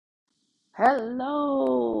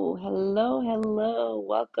Hello, hello, hello.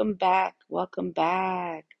 Welcome back. Welcome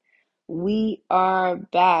back. We are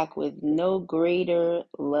back with No Greater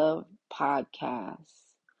Love Podcast.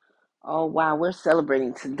 Oh, wow. We're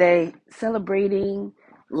celebrating today, celebrating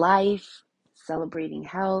life, celebrating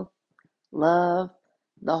health, love,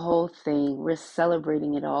 the whole thing. We're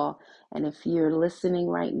celebrating it all. And if you're listening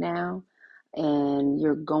right now and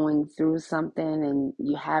you're going through something and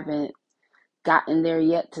you haven't gotten there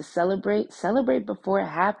yet to celebrate, celebrate before it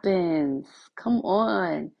happens. Come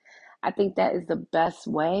on. I think that is the best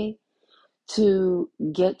way to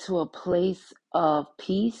get to a place of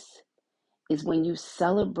peace is when you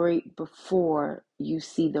celebrate before you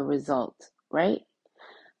see the result, right?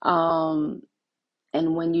 Um,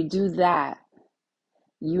 and when you do that,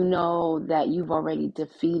 you know that you've already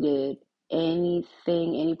defeated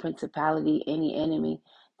anything, any principality, any enemy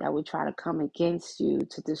that would try to come against you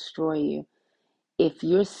to destroy you. If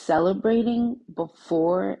you're celebrating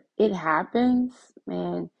before it happens,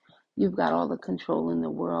 man, you've got all the control in the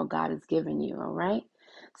world God has given you, all right?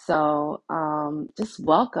 So just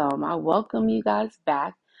welcome. I welcome you guys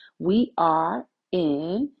back. We are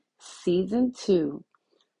in season 2,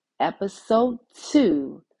 episode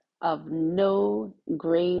 2 of No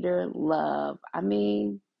Greater Love. I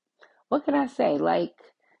mean, what can I say? Like,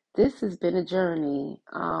 this has been a journey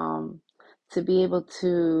to be able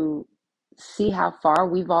to see how far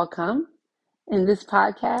we've all come in this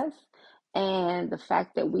podcast and the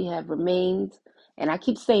fact that we have remained, and I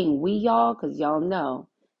keep saying we y'all because y'all know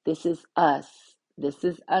this is us. This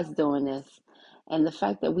is us doing this. And the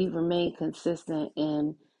fact that we've remained consistent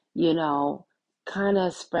in, you know, kind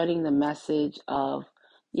of spreading the message of,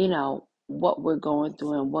 what we're going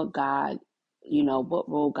through and what God, what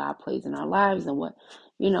role God plays in our lives and what,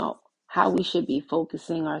 how we should be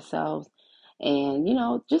focusing ourselves and,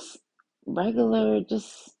 just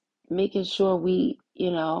just making sure we,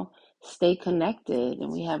 stay connected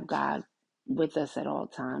and we have God with us at all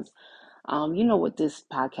times. You know what this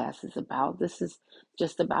podcast is about. This is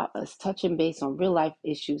just about us touching base on real life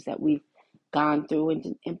issues that we've gone through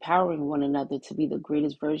and empowering one another to be the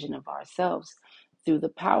greatest version of ourselves through the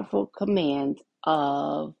powerful command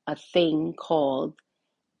of a thing called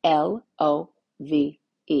LOVE.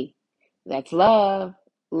 That's love.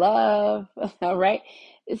 Love. All right.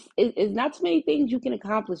 It's not too many things you can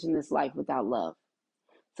accomplish in this life without love.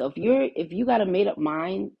 So if you got a made up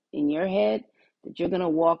mind in your head that you're gonna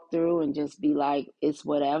walk through and just be like it's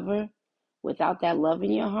whatever, without that love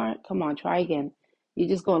in your heart, come on, try again. You're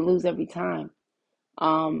just gonna lose every time.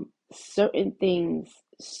 Certain things,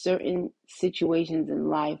 certain situations in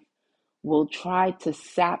life will try to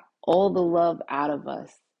sap all the love out of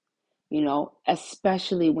us.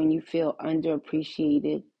 Especially when you feel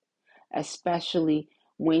underappreciated, especially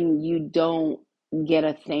when you don't get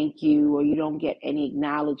a thank you or you don't get any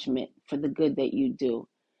acknowledgement for the good that you do.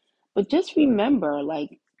 But just remember,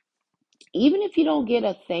 like, even if you don't get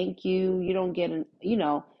a thank you, you don't get an,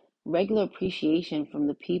 regular appreciation from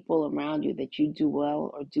the people around you that you do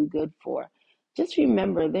well or do good for. Just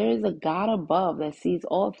remember there is a God above that sees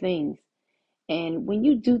all things. And when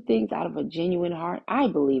you do things out of a genuine heart, I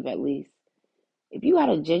believe at least, if you got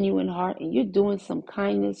a genuine heart and you're doing some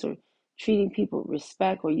kindness or treating people with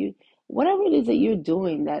respect or you whatever it is that you're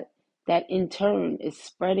doing that in turn is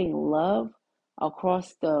spreading love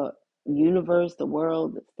across the universe, the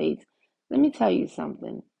world, the states, let me tell you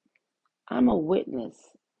something. I'm a witness.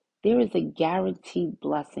 There is a guaranteed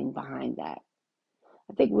blessing behind that.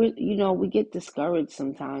 I think we get discouraged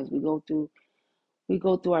sometimes. We go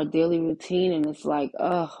through our daily routine and it's like,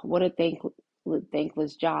 what a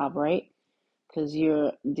thankless job, right? Because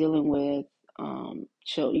you're dealing with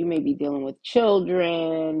you may be dealing with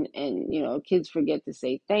children and kids forget to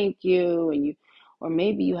say thank you, or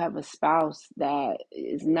maybe you have a spouse that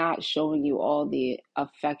is not showing you all the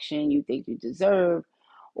affection you think you deserve,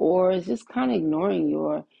 or is just kind of ignoring you,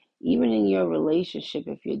 or even in your relationship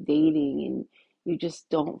if you're dating and you just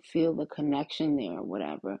don't feel the connection there or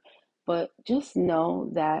whatever. But just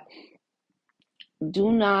know that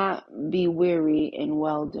do not be weary in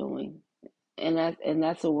well doing, and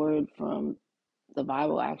that's a word from the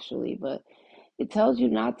Bible actually, but it tells you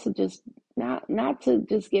not to just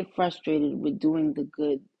get frustrated with doing the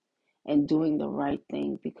good and doing the right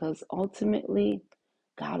thing, because ultimately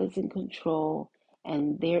God is in control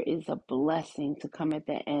and there is a blessing to come at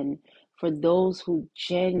the end for those who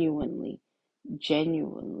genuinely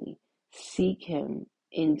seek him,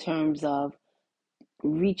 in terms of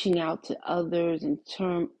reaching out to others, in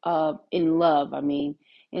love, I mean,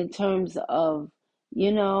 in terms of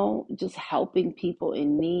just helping people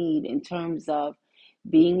in need, in terms of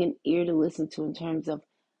being an ear to listen to, in terms of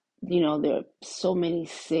there are so many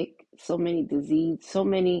sick, so many diseased, so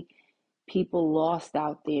many people lost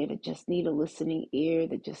out there that just need a listening ear,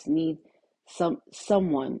 that just need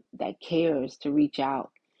someone that cares to reach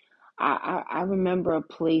out. I remember a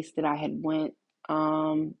place that I had went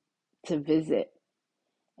to visit,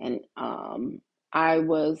 and I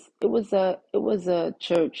was it was a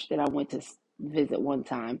church that I went to visit one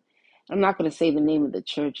time. I'm not going to say the name of the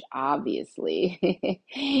church, obviously,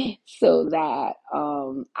 so that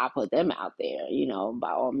I put them out there. By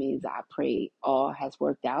all means, I pray all has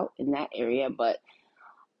worked out in that area. But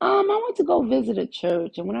I went to go visit a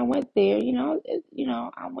church, and when I went there,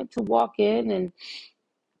 I went to walk in, and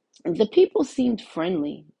the people seemed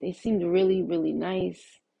friendly. They seemed really, really nice,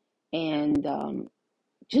 and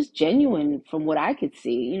just genuine from what I could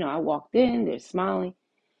see. I walked in, they're smiling,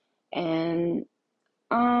 and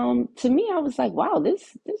to me, I was like, wow,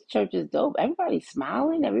 this church is dope. Everybody's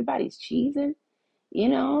smiling, everybody's cheesing.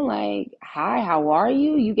 Like, hi, how are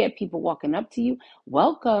you? You get people walking up to you,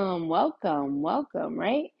 welcome, welcome, welcome,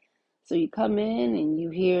 right? So you come in and you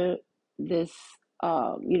hear this,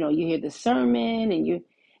 you hear the sermon, and you're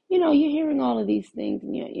hearing all of these things,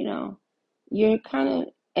 and you're kind of,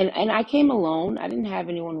 and I came alone. I didn't have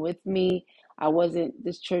anyone with me.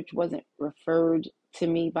 This church wasn't referred to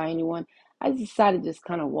me by anyone. I decided to just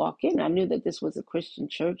kind of walk in. I knew that this was a Christian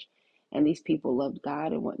church and these people loved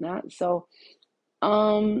God and whatnot. So,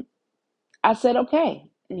 um, I said, okay,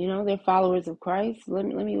 they're followers of Christ. Let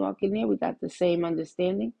me walk in there. We got the same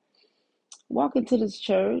understanding. Walk into this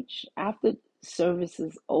church after service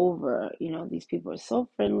is over. These people are so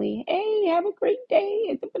friendly. Hey, have a great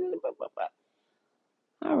day.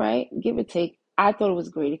 All right, give or take. I thought it was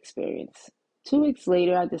a great experience. 2 weeks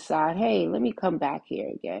later, I decide, hey, let me come back here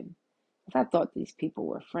again. I thought these people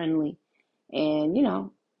were friendly, and and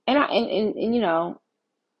I and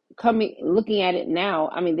coming looking at it now,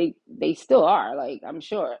 I mean they still are, like, I'm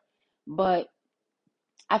sure, but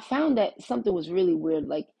I found that something was really weird.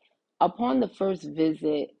 Like, upon the first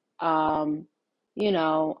visit, um, you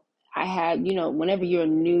know, I had, whenever you're a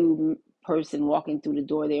new person walking through the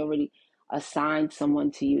door, they already assigned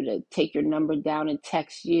someone to you to take your number down and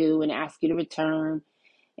text you and ask you to return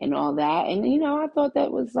and all that. And I thought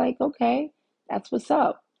that was like, okay, that's what's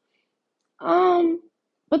up. Um,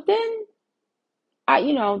 but then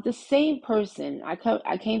the same person, I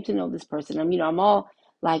came to know this person. I'm all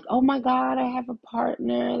like, oh my God, I have a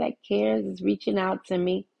partner that cares, is reaching out to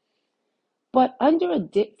me, but under a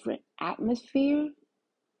different atmosphere.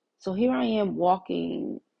 So here I am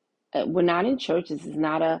walking. We're not in church. This is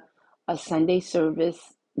not a Sunday service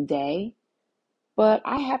day, but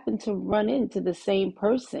I happened to run into the same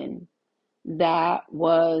person that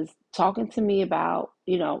was talking to me about,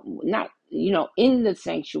 not, in the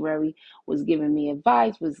sanctuary, was giving me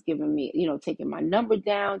advice, was giving me, taking my number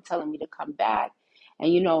down, telling me to come back,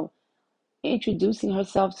 and, introducing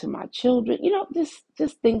herself to my children,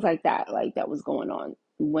 just things like that, was going on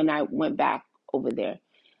when I went back over there.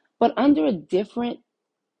 But under a different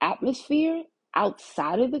atmosphere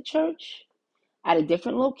outside of the church, at a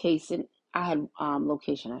different location, I had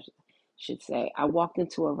location, I should say. I walked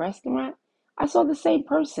into a restaurant. I saw the same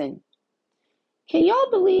person. Can y'all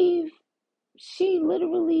believe she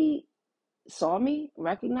literally saw me,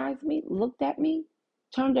 recognized me, looked at me,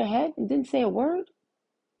 turned her head, and didn't say a word?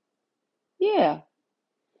 Yeah,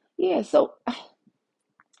 yeah. So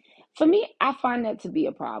for me, I find that to be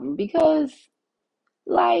a problem because,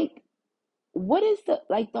 like, what is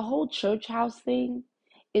the whole church house thing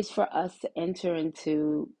is for us to enter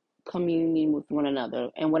into communion with one another.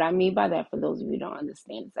 And what I mean by that, for those of you who don't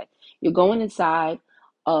understand, is that you're going inside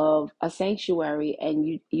of a sanctuary,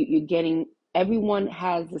 and you're getting, everyone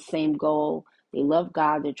has the same goal. They love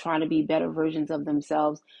God. They're trying to be better versions of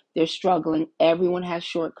themselves. They're struggling. Everyone has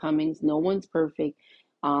shortcomings. No one's perfect.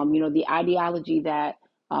 The ideology that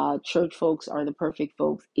church folks are the perfect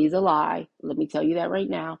folks is a lie. Let me tell you that right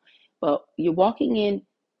now. But you're walking in,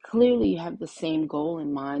 clearly you have the same goal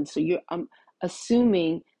in mind. So you're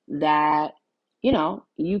assuming that,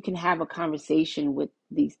 you can have a conversation with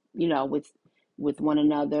these, with one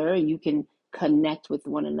another. You can connect with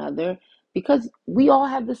one another because we all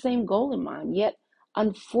have the same goal in mind. Yet,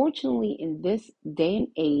 unfortunately, in this day and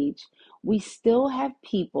age, we still have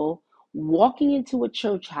people walking into a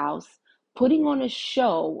church house, putting on a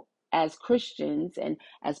show as Christians and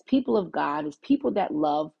as people of God, as people that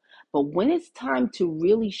love. But when it's time to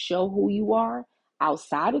really show who you are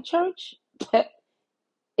outside of church,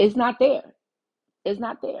 it's not there. It's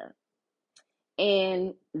not there.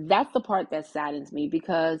 And that's the part that saddens me,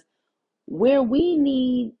 because where we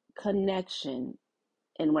need connection,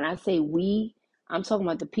 and when I say we, I'm talking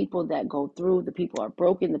about the people that go through, the people are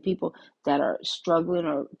broken, the people that are struggling,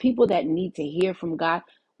 or people that need to hear from God.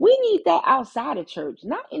 We need that outside of church,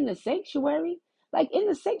 not in the sanctuary. Like in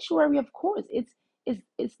the sanctuary, of course,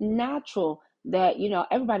 it's natural that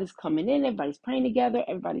everybody's coming in, everybody's praying together,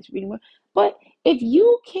 everybody's reading. But if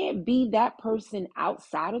you can't be that person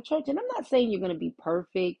outside of church, and I'm not saying you're going to be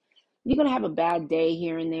perfect, you're going to have a bad day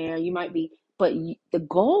here and there, you might be, but the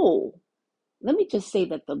goal, let me just say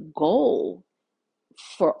that the goal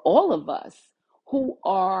for all of us who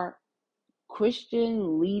are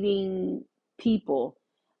Christian leading people,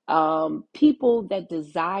 people that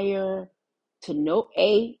desire to know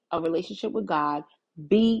a relationship with God,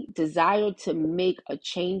 B, desire to make a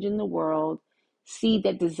change in the world, C,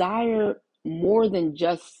 that desire more than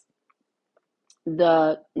just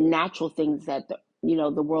the natural things that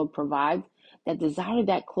the world provides, that desire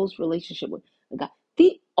that close relationship with God.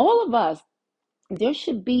 All of us, there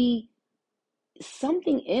should be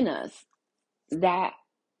something in us that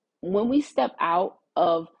when we step out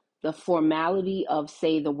of the formality of,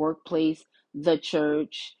 say, the workplace, the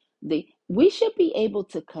church, we should be able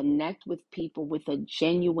to connect with people with a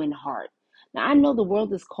genuine heart. Now, I know the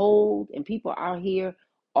world is cold and people out here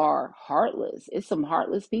are heartless. It's some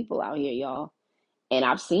heartless people out here, y'all. And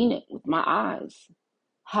I've seen it with my eyes.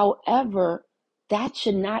 However, that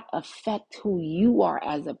should not affect who you are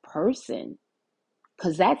as a person.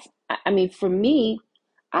 Because I mean, for me,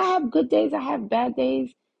 I have good days, I have bad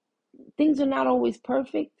days. Things are not always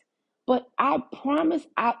perfect, but I promise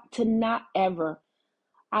to not ever,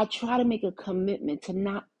 I try to make a commitment to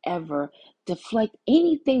not ever deflect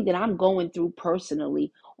anything that I'm going through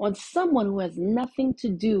personally on someone who has nothing to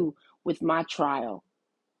do with my trial.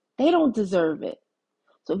 They don't deserve it.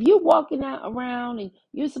 So if you're walking out around and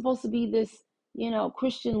you're supposed to be this,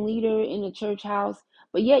 Christian leader in the church house,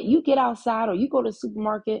 but yet you get outside or you go to the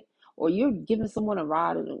supermarket or you're giving someone a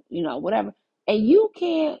ride or, whatever, and you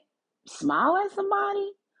can't smile at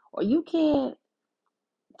somebody or you can't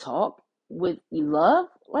talk with love,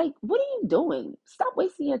 like, what are you doing? Stop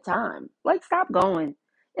wasting your time. Like, stop going.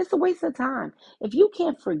 It's a waste of time. If you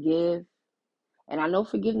can't forgive, and I know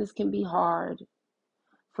forgiveness can be hard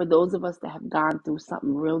for those of us that have gone through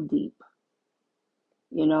something real deep.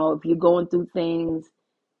 If you're going through things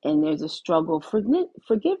and there's a struggle,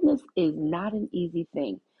 forgiveness is not an easy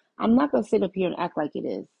thing. I'm not going to sit up here and act like it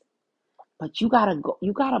is, but you got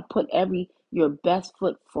to put your best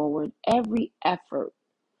foot forward, every effort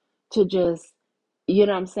to just, what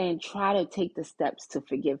I'm saying, try to take the steps to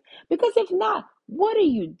forgive. Because if not, what are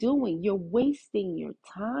you doing? You're wasting your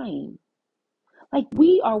time. Like,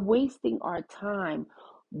 we are wasting our time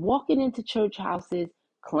walking into church houses,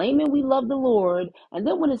 claiming we love the Lord, and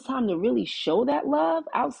then when it's time to really show that love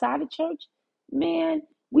outside of church, man,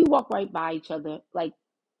 we walk right by each other like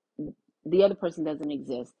the other person doesn't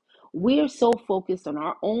exist. We're so focused on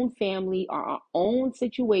our own family, our own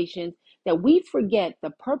situations, that we forget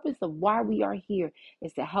the purpose of why we are here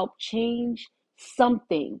is to help change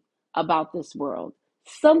something about this world.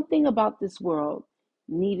 Something about this world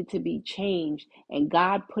needed to be changed, and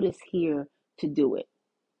God put us here to do it.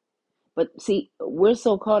 But see, we're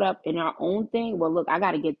so caught up in our own thing. Well, look, I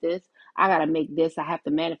got to get this. I got to make this. I have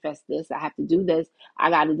to manifest this. I have to do this. I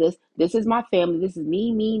got to this. This is my family. This is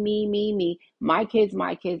me, me, me, me, me. My kids,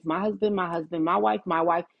 my husband, my wife, my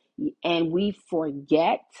wife. And we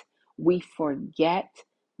forget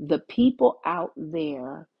the people out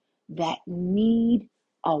there that need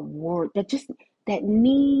a word, that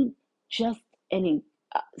need just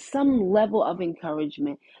some level of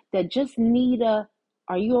encouragement, that just need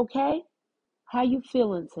are you okay? How you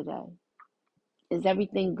feeling today? Is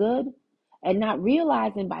everything good? And not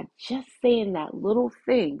realizing by just saying that little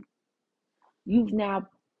thing, you've now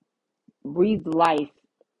breathed life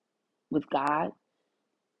with God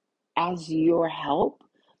as your help.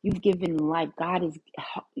 You've given life. God has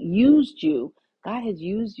used you. God has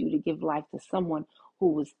used you to give life to someone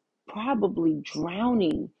who was probably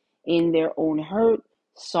drowning in their own hurt,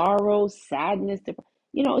 sorrow, sadness.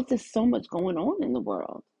 It's just so much going on in the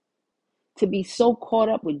world. To be so caught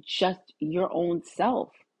up with just your own self.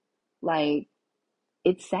 Like,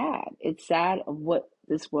 it's sad. It's sad of what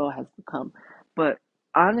this world has become. But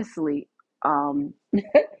honestly, can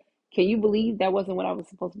you believe that wasn't what I was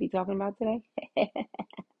supposed to be talking about today?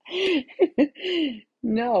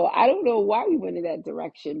 No, I don't know why we went in that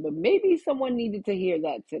direction, but maybe someone needed to hear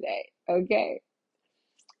that today. Okay.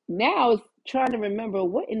 Now it's trying to remember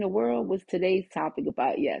what in the world was today's topic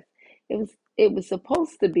about. Yes. It was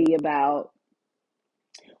supposed to be about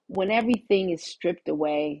when everything is stripped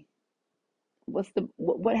away.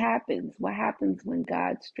 What happens when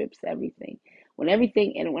God strips everything? when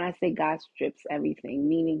everything, and when I say God strips everything,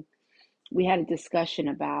 meaning we had a discussion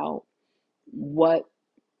about what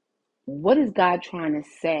is God trying to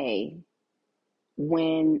say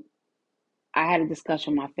when I had a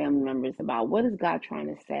discussion with my family members about what is God trying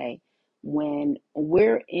to say when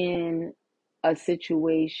we're in a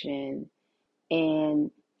situation and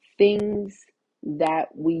things that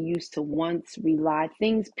we used to once rely,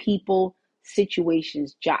 things, people,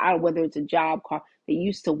 situations, job, whether it's a job, car, they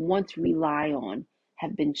used to once rely on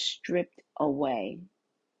have been stripped away.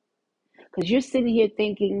 Because you're sitting here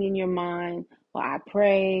thinking in your mind, well, I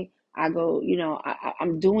pray, I go,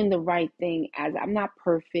 I'm doing the right thing. As I'm not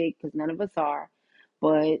perfect, because none of us are,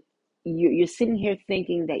 but you're sitting here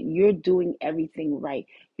thinking that you're doing everything right.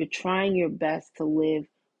 You're trying your best to live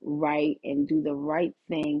right and do the right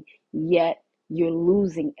thing, yet you're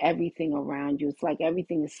losing everything around you. It's like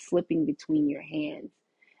everything is slipping between your hands.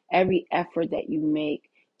 Every effort that you make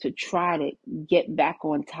to try to get back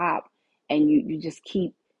on top, and you just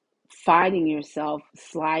keep finding yourself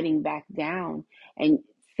sliding back down, and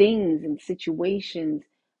things and situations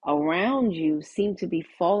around you seem to be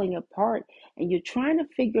falling apart, and you're trying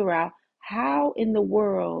to figure out how in the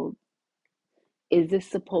world is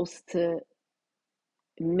this supposed to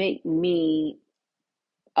make me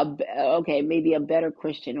maybe a better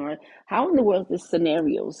Christian, or how in the world is this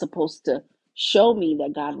scenario supposed to show me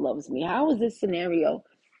that God loves me? How is this scenario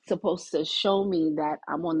supposed to show me that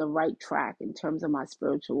I'm on the right track in terms of my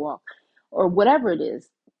spiritual walk, or whatever it is?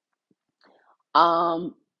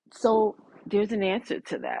 Um, so there's an answer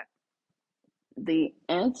to that. The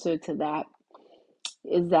answer to that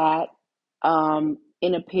is that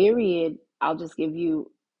in a period, I'll just give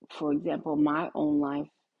you, for example, my own life.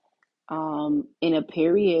 In a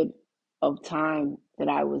period of time that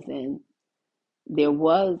I was in, there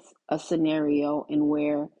was a scenario in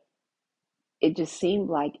where it just seemed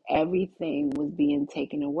like everything was being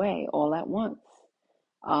taken away all at once.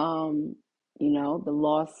 Um, the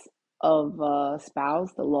loss of a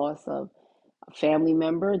spouse, the loss of a family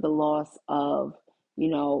member, the loss of,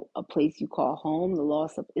 a place you call home, the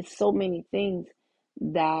loss of, it's so many things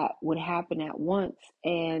that would happen at once.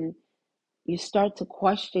 And you start to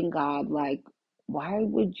question God, like, why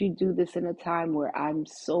would you do this in a time where I'm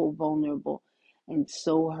so vulnerable and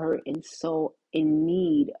so hurt and so in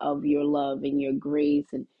need of your love and your grace,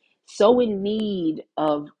 and so in need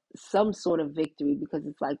of some sort of victory, because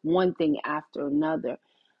it's like one thing after another,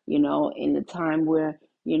 in the time where,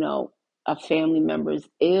 a family member is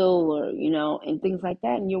ill, or, and things like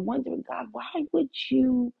that. And you're wondering, God, why would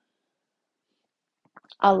you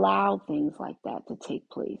allow things like that to take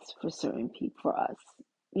place for certain people, for us,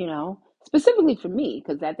 specifically for me,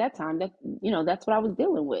 because at that time, that's what I was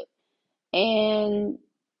dealing with. And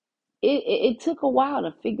it took a while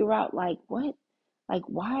to figure out, like, what, like,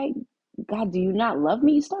 why, God, do you not love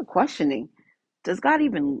me? You start questioning, does God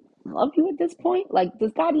even love you at this point? Like,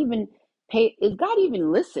 does God even is God even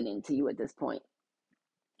listening to you at this point?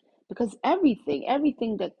 Because everything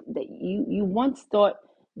that you once thought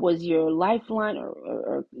was your lifeline,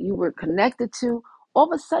 or you were connected to, all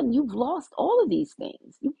of a sudden you've lost all of these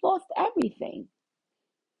things. You've lost everything.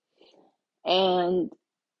 And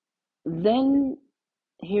then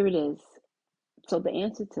here it is. So the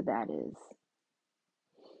answer to that is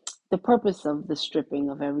the purpose of the stripping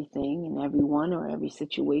of everything and everyone, or every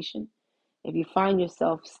situation. If you find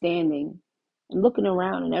yourself standing and looking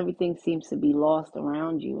around and everything seems to be lost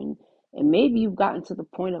around you, and maybe you've gotten to the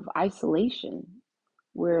point of isolation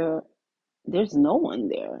where there's no one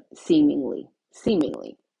there, seemingly,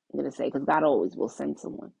 I'm going to say, because God always will send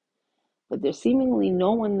someone, but there's seemingly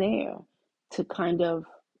no one there to kind of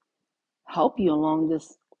help you along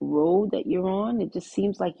this road that you're on. It just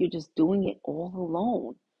seems like you're just doing it all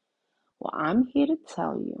alone. Well, I'm here to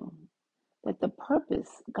tell you that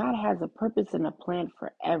God has a purpose and a plan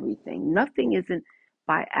for everything. Nothing isn't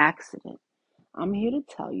by accident. I'm here to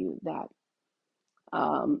tell you that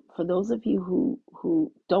for those of you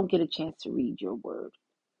who don't get a chance to read your word,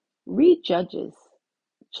 read Judges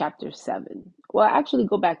chapter 7. Well, actually,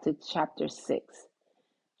 go back to chapter 6.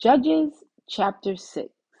 Judges chapter 6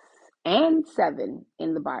 and 7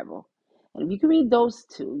 in the Bible. And if you can read those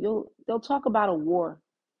two, they'll talk about a war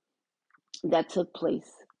that took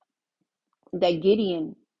place. That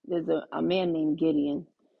Gideon, there's a man named Gideon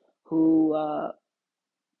who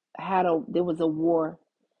there was a war.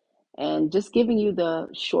 And just giving you the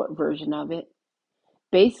short version of it,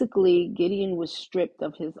 basically Gideon was stripped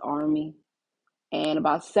of his army, and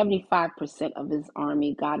about 75% of his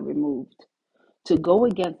army got removed to go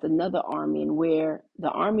against another army, and where the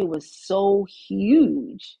army was so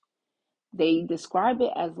huge, they describe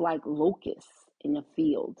it as like locusts in a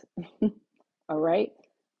field. all right?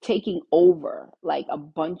 Taking over like a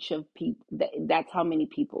bunch of people. That's how many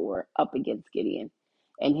people were up against Gideon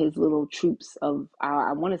and his little troops of,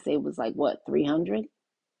 I want to say it was like what, 300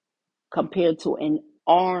 compared to an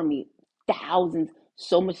army, thousands,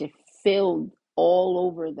 so much it filled all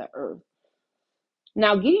over the earth.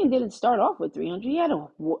 Now, Gideon didn't start off with 300, he had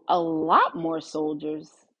a lot more soldiers,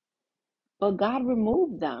 but God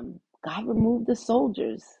removed them. God removed the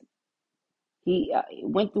soldiers. He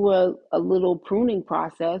went through a little pruning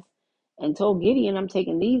process and told Gideon, I'm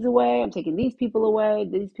taking these away, I'm taking these people away,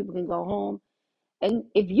 these people can go home. And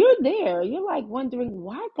if you're there, you're like wondering,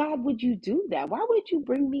 why, God, would you do that? Why would you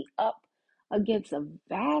bring me up against a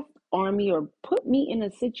vast army or put me in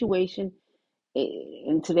a situation,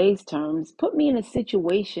 in today's terms, put me in a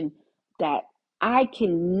situation that I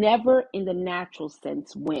can never, in the natural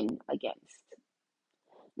sense, win against?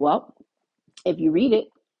 Well, if you read it,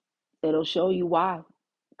 it'll show you why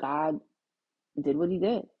God did what he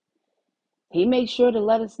did. He made sure to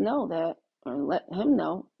let us know that, or let him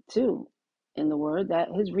know too, in the word, that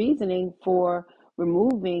his reasoning for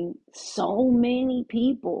removing so many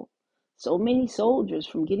people, so many soldiers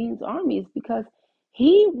from Gideon's army is because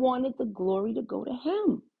he wanted the glory to go to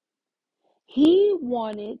him. He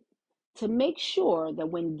wanted to make sure that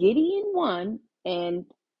when Gideon won, and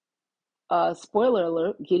spoiler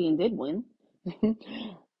alert, Gideon did win,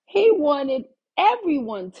 he wanted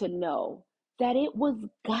everyone to know that it was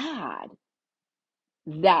God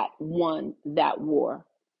that won that war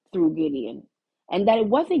through Gideon. And that it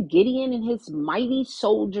wasn't Gideon and his mighty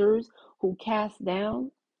soldiers who cast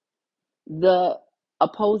down the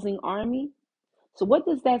opposing army. So, what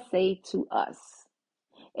does that say to us?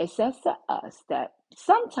 It says to us that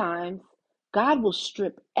sometimes God will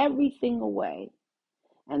strip everything away.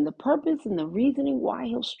 And the purpose and the reasoning why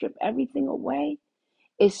he'll strip everything away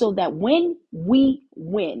is so that when we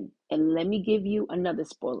win, and let me give you another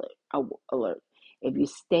spoiler alert. If you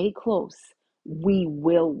stay close, we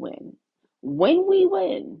will win. When we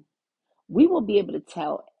win, we will be able to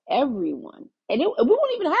tell everyone, and we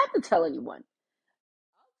won't even have to tell anyone.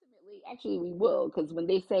 Ultimately, actually, we will, because when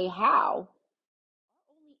they say how,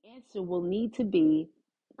 our only answer will need to be,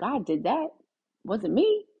 God did that. Wasn't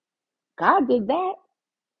me. God did that.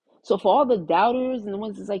 So for all the doubters and the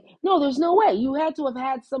ones that's like, no, there's no way. You had to have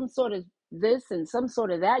had some sort of this and some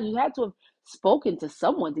sort of that. You had to have spoken to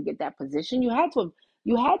someone to get that position. You had to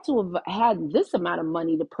have had this amount of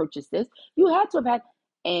money to purchase this. You had to have had,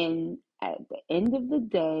 and at the end of the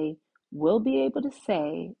day, we'll be able to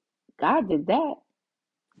say, God did that.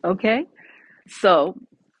 Okay. So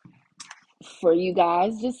for you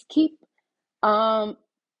guys, just keep um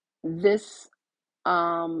this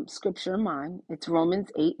scripture in mind. It's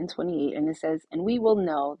Romans 8:28, and it says, and we will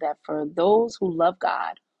know that for those who love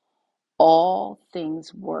God, all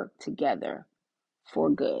things work together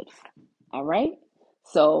for good. All right?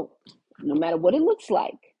 So no matter what it looks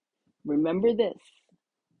like, remember this: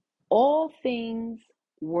 all things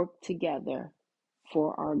work together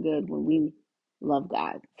for our good when we love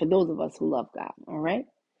God, for those of us who love God. All right?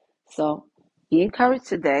 So be encouraged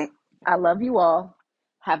today. I love you all.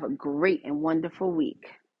 Have a great and wonderful week.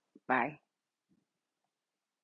 Bye.